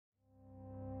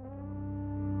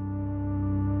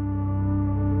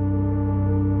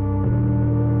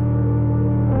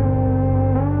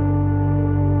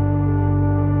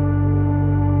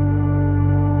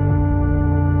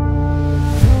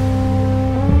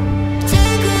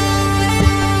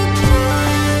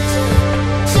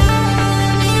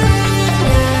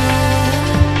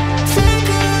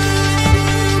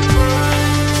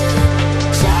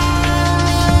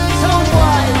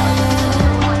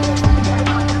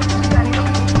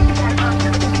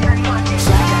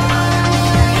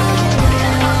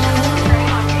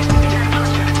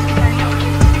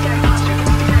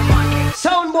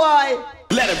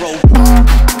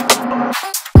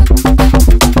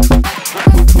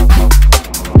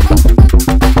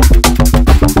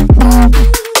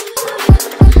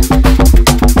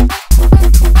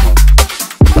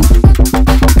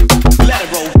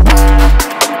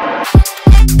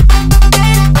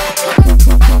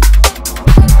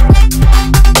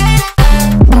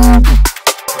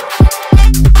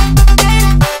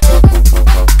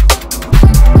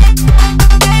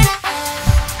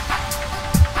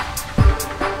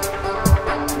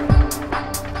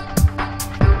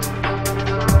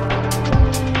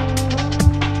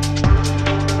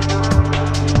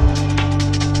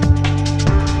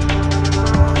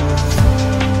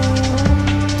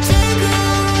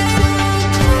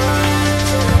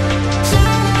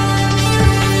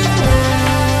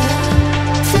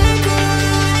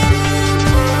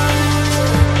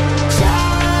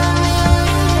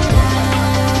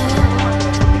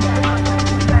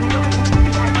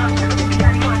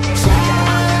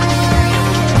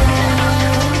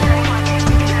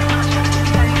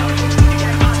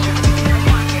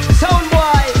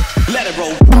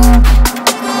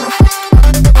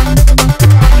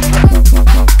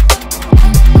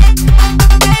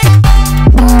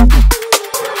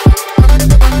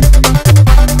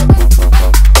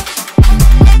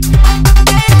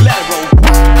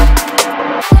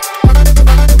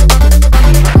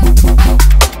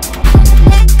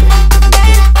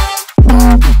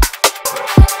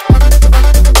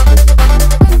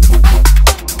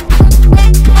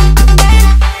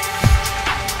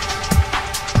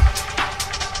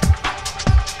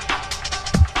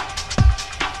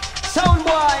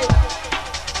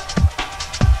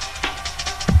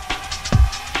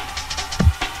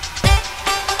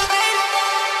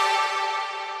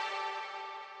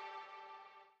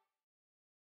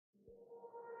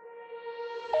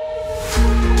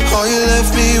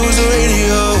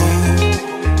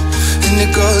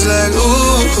goes like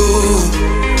ooh,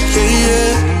 yeah,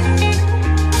 yeah.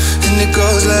 And it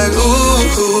goes like ooh,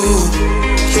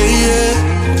 yeah, yeah.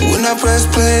 When I press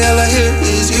play, all I hear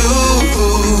is you.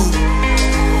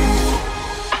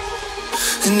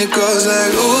 And it goes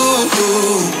like ooh,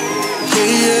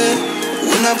 yeah, yeah.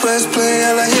 When I press play,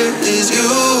 all I hear is you.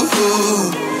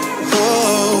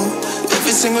 Oh,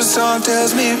 every single song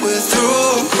tells me we're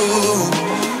through.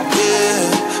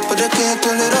 Yeah, but I can't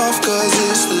turn it off 'cause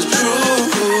it's the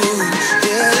truth.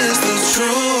 Yeah, it's the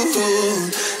truth.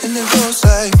 And it goes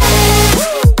like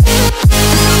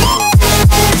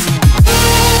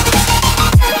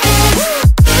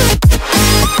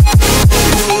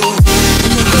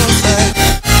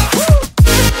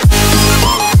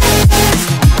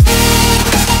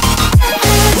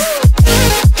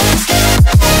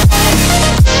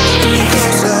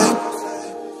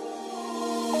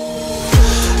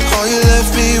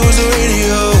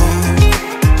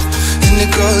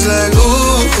like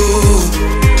ooh,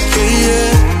 yeah,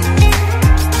 yeah.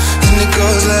 And it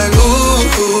goes like ooh,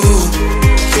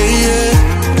 yeah, yeah.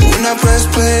 When I press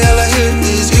play, all I hear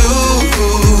is you.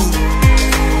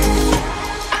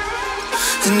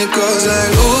 And it goes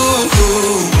like ooh,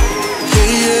 yeah,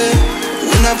 yeah.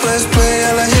 When I press play,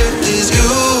 all I hear is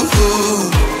you.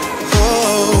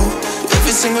 Oh,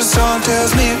 every single song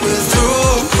tells me we're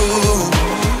through.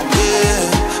 Yeah,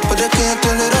 but I can't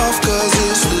turn it off 'cause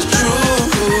it's the truth.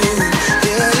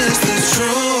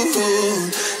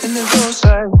 And it goes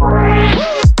like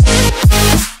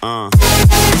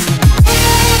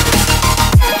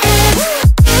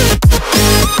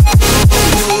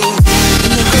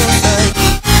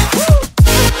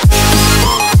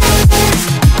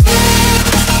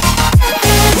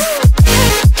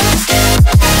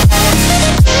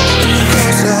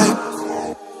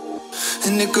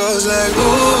and it goes like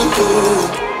ooh,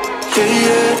 yeah,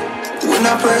 yeah. When I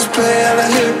press play, all I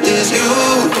hear is you.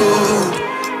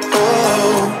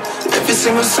 Oh, every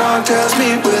single song tells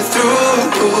me we're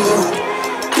through.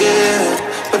 Yeah,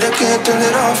 but I can't turn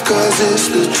it off 'cause it's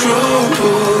the truth.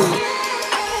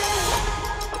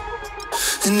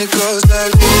 And it goes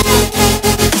like ooh,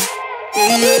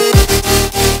 yeah, yeah.